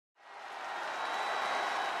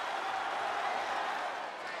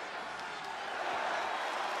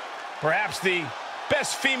Perhaps the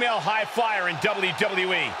best female high flyer in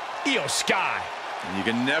WWE, Io Sky. And you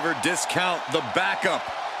can never discount the backup,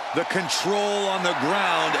 the control on the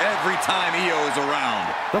ground every time Io is around.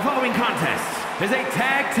 The following contest is a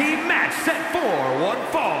tag team match set for one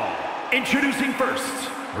fall. Introducing first,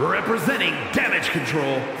 representing Damage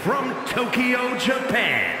Control from Tokyo,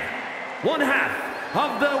 Japan, one half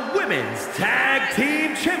of the Women's Tag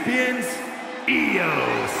Team Champions,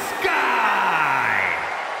 Io Sky.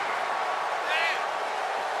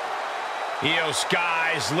 Io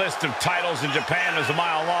Sky's list of titles in Japan is a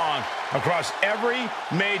mile long across every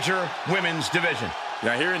major women's division.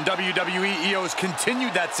 Yeah, here in WWE, Io's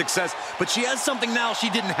continued that success, but she has something now she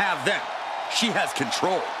didn't have then. She has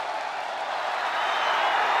control.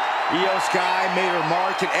 Io Sky made her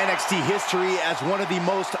mark in NXT history as one of the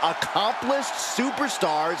most accomplished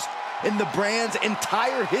superstars in the brand's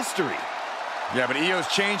entire history. Yeah, but Io's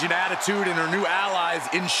change in attitude and her new allies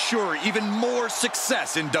ensure even more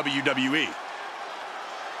success in WWE.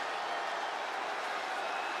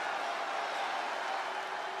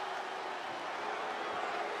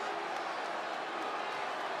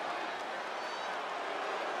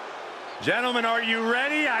 Gentlemen, are you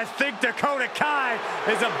ready? I think Dakota Kai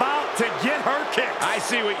is about to get her kicks. I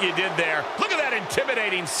see what you did there. Look at that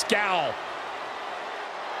intimidating scowl.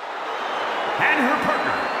 And her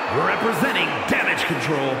partner, representing Damage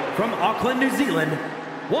Control from Auckland, New Zealand,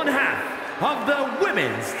 one half of the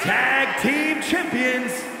Women's Tag Team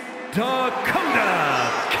Champions,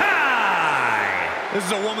 Dakota Kai. This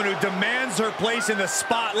is a woman who demands her place in the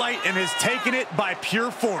spotlight and has taken it by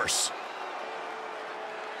pure force.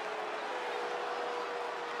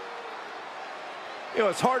 You know,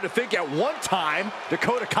 it's hard to think at one time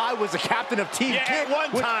Dakota Kai was the captain of Team Yeah, Kick. at one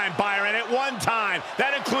time, Byron, at one time.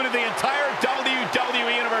 That included the entire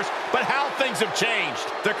WWE Universe, but how things have changed.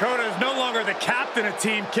 Dakota is no longer the captain of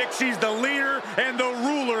Team Kick. She's the leader and the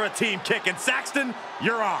ruler of Team Kick. And Saxton,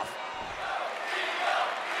 you're off.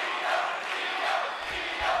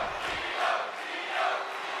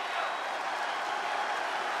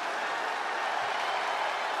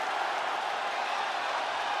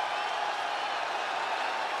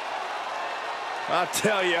 I'll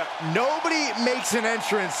tell you, nobody makes an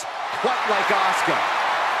entrance quite like Asuka.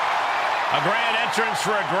 A grand entrance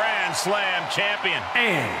for a Grand Slam champion.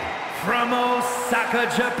 And from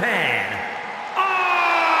Osaka, Japan, Asuka!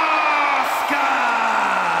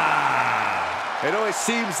 It always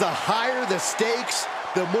seems the higher the stakes,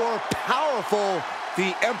 the more powerful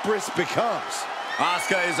the Empress becomes.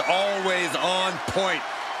 Asuka is always on point.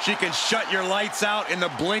 She can shut your lights out in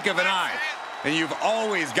the blink of an eye. And you've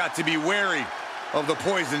always got to be wary of the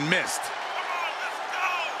poison mist.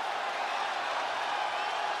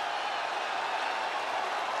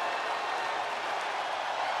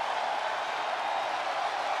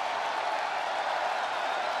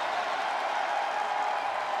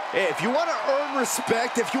 Hey, if you want to earn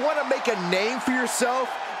respect, if you want to make a name for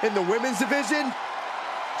yourself in the women's division,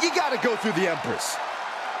 you got to go through the Empress.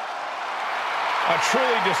 A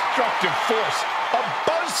truly destructive force, a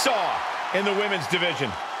buzzsaw in the women's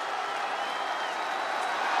division.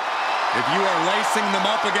 If you are lacing them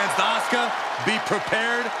up against Asuka, be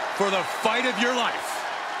prepared for the fight of your life.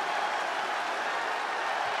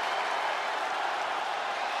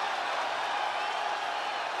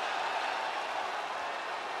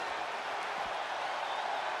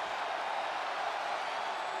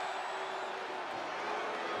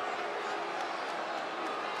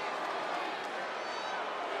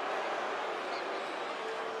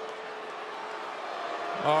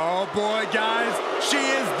 Oh boy, guys, she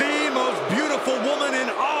is the most beautiful woman in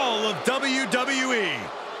all of WWE.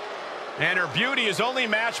 And her beauty is only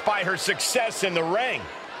matched by her success in the ring.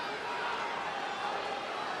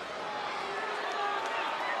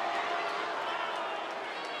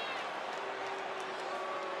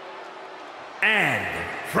 And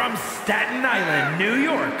from Staten Island, New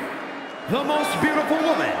York, the most beautiful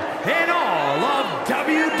woman in all of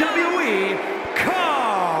WWE,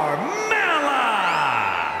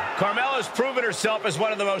 Carmella's proven herself as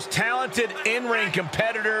one of the most talented in-ring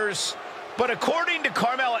competitors, but according to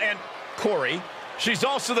Carmella and Corey, she's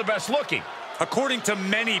also the best looking. According to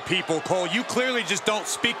many people, Cole, you clearly just don't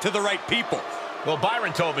speak to the right people. Well,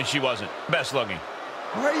 Byron told me she wasn't best looking.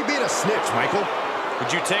 Why are you being a snitch, Michael?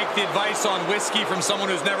 Would you take the advice on whiskey from someone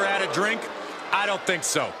who's never had a drink? I don't think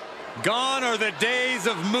so. Gone are the days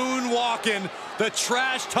of moonwalking. The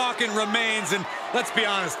trash talking remains, and let's be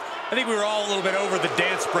honest, I think we were all a little bit over the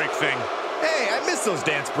dance break thing. Hey, I miss those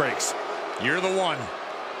dance breaks. You're the one.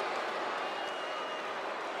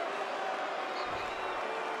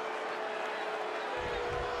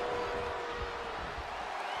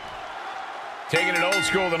 Taking it old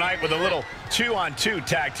school tonight with a little 2-on-2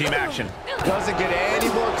 tag team action. Doesn't get any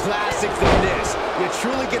more classic than this. You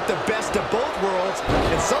truly get the best of both worlds,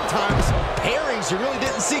 and sometimes pairings you really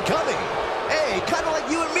didn't see coming. Hey, kind of like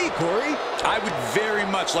you and me, Corey. I would very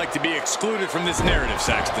much like to be excluded from this narrative,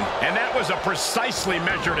 Saxton. And that was a precisely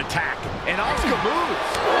measured attack. And Asuka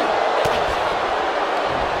moves.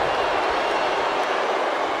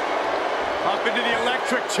 Up into the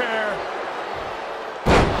electric chair.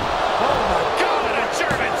 Oh my God, a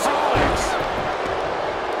German suplex.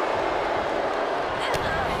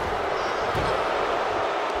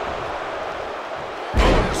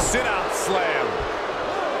 Oh, sit-out slam.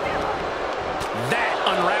 That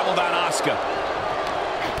unraveled on Asuka.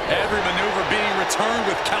 Every maneuver being returned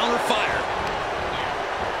with counter fire.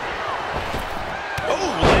 Oh,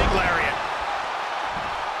 leg lariat.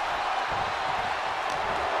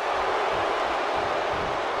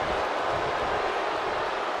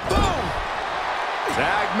 Boom!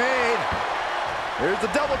 Tag made. Here's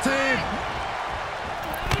the double team.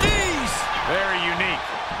 Knees! Very unique.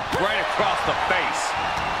 Right across the face.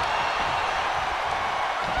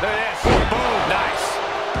 Look at this. Boom, nice.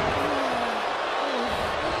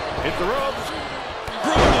 Hit the ropes.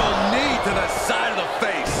 Brutal knee to the side of the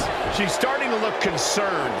face. She's starting to look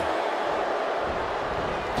concerned.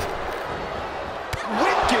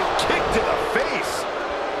 Wicked kick to the face.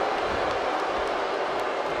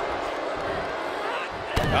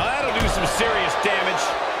 Now that'll do some serious damage.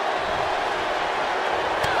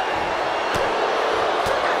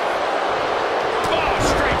 Oh,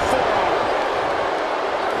 straight forearm.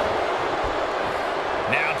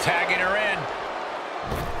 Now tagging her in.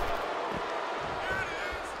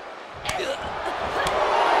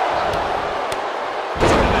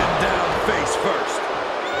 And down face first.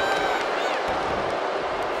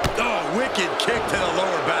 Oh, wicked kick to the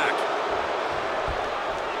lower back.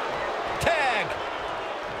 Tag.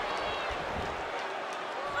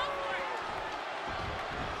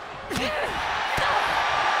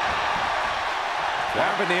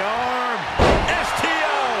 Grabbing the arm.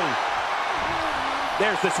 STO.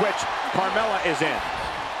 There's the switch. Carmella is in.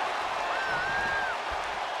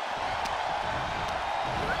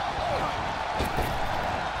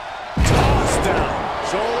 Toss down.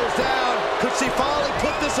 Shoulders down. Could she finally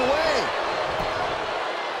put this away?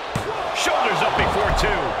 Shoulders up before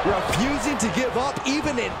two. Refusing to give up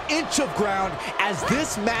even an inch of ground as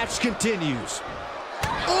this match continues.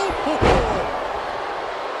 Oh!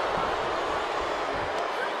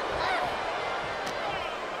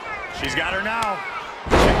 She's got her now.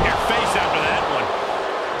 Check their face after that one.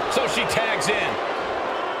 So she tags in.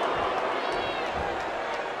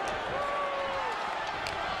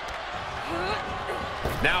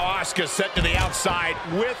 Now Asuka set to the outside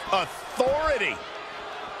with authority.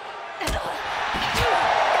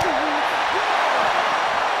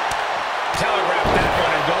 Telegraphed that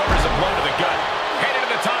one and delivers a blow to the gut. Headed to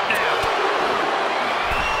the top now.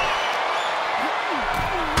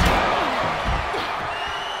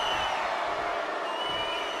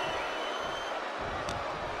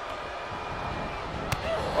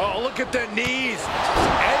 Oh, look at the knees.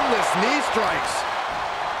 Endless knee strikes.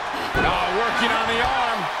 Oh, working on the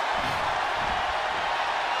arm.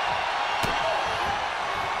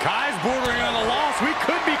 Kai's bordering on a loss. We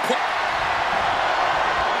could be close.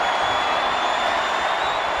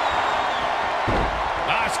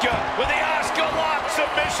 Asuka with the Asuka lock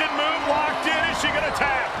submission move locked in. Is she going to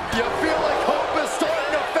tap? You feel like hope is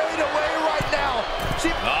starting to fade away right now.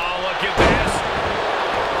 Oh, look at this.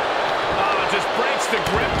 Oh, just breaks the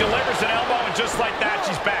grip, delivers an elbow, and just like that,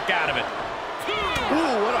 she's back out of it.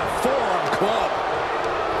 Ooh, what a forearm club.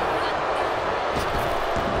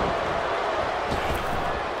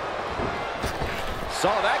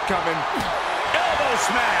 Saw that coming. Elbow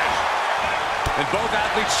smash. And both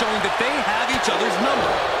athletes showing that they have each other's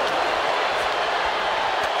number.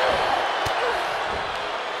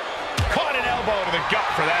 Caught an elbow to the gut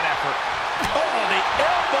for that effort. Oh, the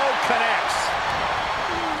elbow connects.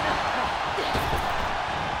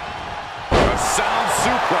 A sound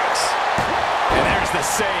suplex. And there's the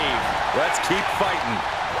save. Let's keep fighting.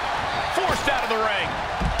 Forced out of the ring.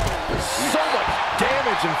 So much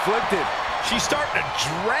damage inflicted. She's starting to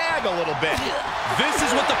drag a little bit. This is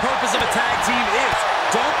what the purpose of a tag team is.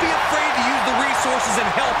 Don't be afraid to use the resources and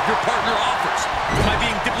help your partner offers. Am I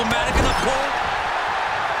being diplomatic enough, Cole?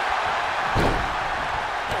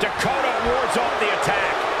 Dakota wards off the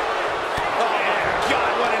attack. Oh, my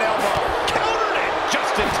God, what an elbow. Countered it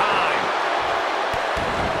just in time.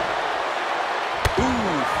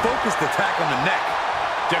 Ooh, focused attack on the neck.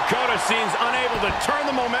 Dakota seems unable to turn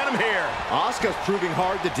the momentum here. Asuka's proving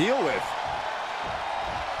hard to deal with.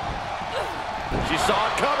 She saw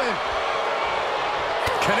it coming.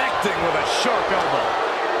 Connecting with a sharp elbow.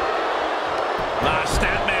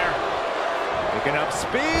 Snapmare. Picking up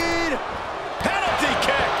speed. Penalty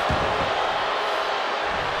kick.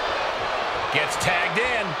 Gets tagged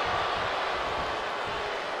in.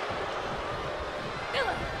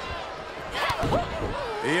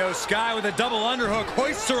 Io Sky with a double underhook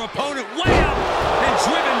hoists her opponent way up and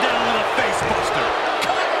driven down with a face buster.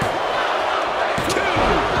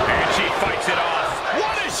 And she fights it off.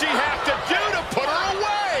 What does she have to do to put her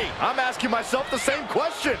away? I'm asking myself the same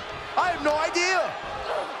question. I have no idea.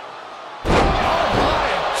 Oh my,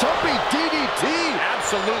 a jumping DDT.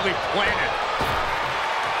 Absolutely planted.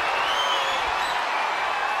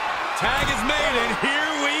 Tag is made, and here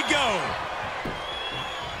we go.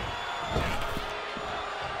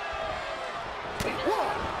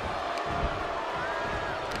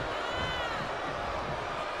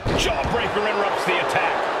 Jawbreaker interrupts the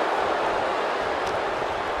attack.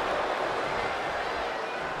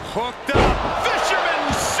 Hooked up.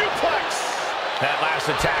 Fisherman suplex. That last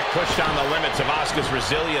attack pushed on the limits of Asuka's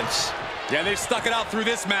resilience. Yeah, they've stuck it out through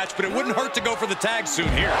this match, but it wouldn't hurt to go for the tag soon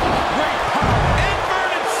here. Great power.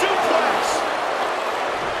 Inverted suplex.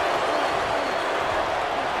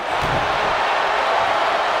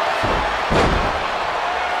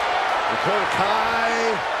 Dakota Kai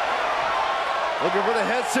looking for the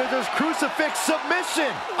head scissors crucifix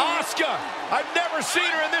submission. Asuka, I've never seen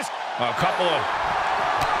her in this. A couple of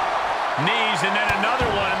knees and then another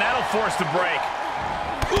one, and that'll force the break.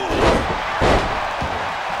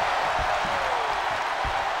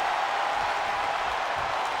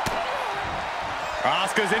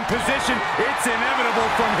 Asuka's in position. It's inevitable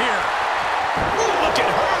from here. Ooh, look at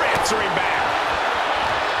her answering back.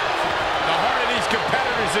 The heart of these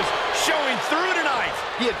competitors is showing through tonight.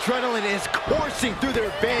 The adrenaline is coursing through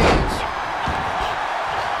their veins.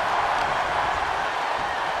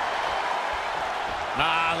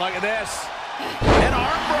 Look at this. An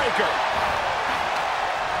arm breaker.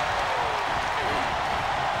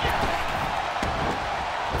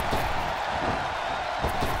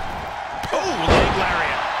 Oh, leg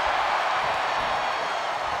lariat.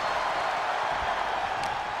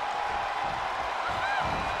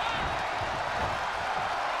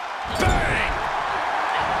 Bang!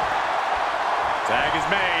 Tag is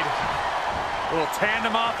made. A little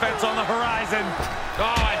tandem offense on the horizon.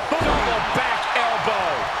 Oh, and double back elbow.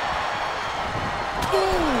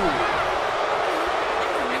 Ooh.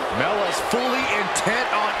 Mella's fully intent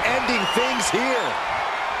on ending things here.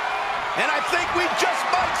 And I think we just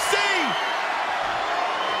might see.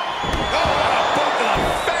 Oh, a boot to the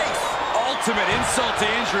face. Ultimate insult to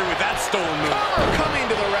injury with that stolen move. Connor coming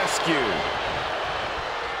to the rescue.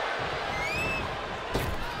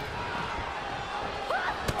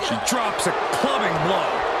 She drops a clubbing blow.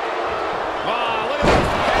 Oh, look at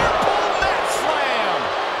this hair pull net slam.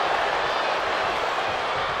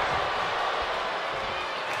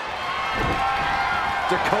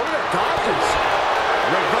 Dakota dodges.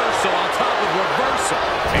 Reversal on top of reversal.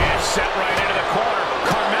 And set right into the corner.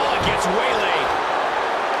 Carmella gets waylaid.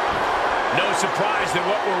 No surprise that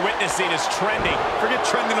what we're witnessing is trending. Forget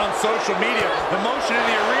trending on social media. The motion in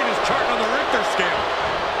the arena is charting on the Richter scale.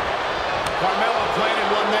 Carmella planted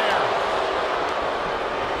one there.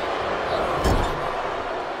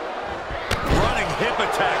 Running hip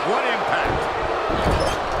attack. What impact?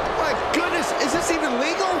 My goodness, is this even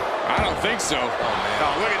legal? I don't think so. Oh, man.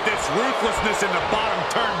 Oh, look at this ruthlessness in the bottom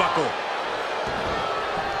turnbuckle.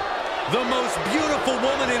 The most beautiful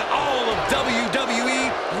woman in all of WWE.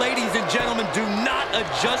 Ladies and gentlemen, do not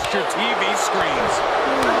adjust your TV screens.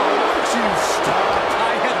 Won't you stop?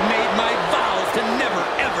 I have made my vows to never,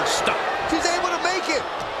 ever stop. She's able to make it.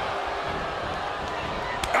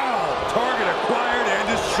 Oh, target acquired and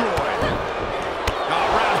destroyed. Oh,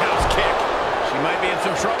 roundhouse kick. She might be in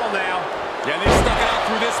some trouble now. Yeah, they stuck it out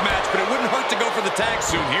through this match, but it wouldn't hurt to go for the tag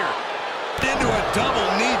soon here. Into a double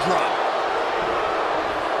knee drop.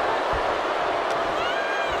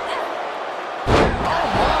 Oh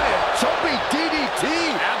my, a jumping DDT.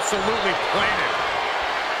 Absolutely planted.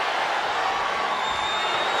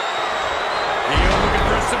 Io looking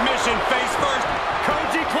for a submission, face first.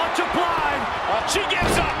 Koji clutch applied. She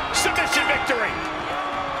gives up. Submission victory.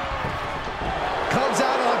 Comes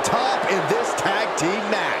out on top in this tag team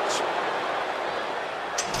match.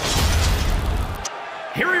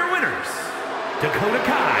 Here are your winners, Dakota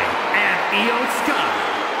Kai and Io Sky.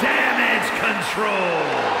 Damage Control.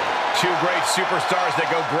 Two great superstars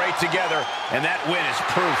that go great together, and that win is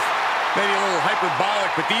proof. Maybe a little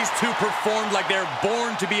hyperbolic, but these two performed like they're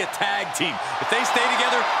born to be a tag team. If they stay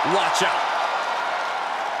together, watch out.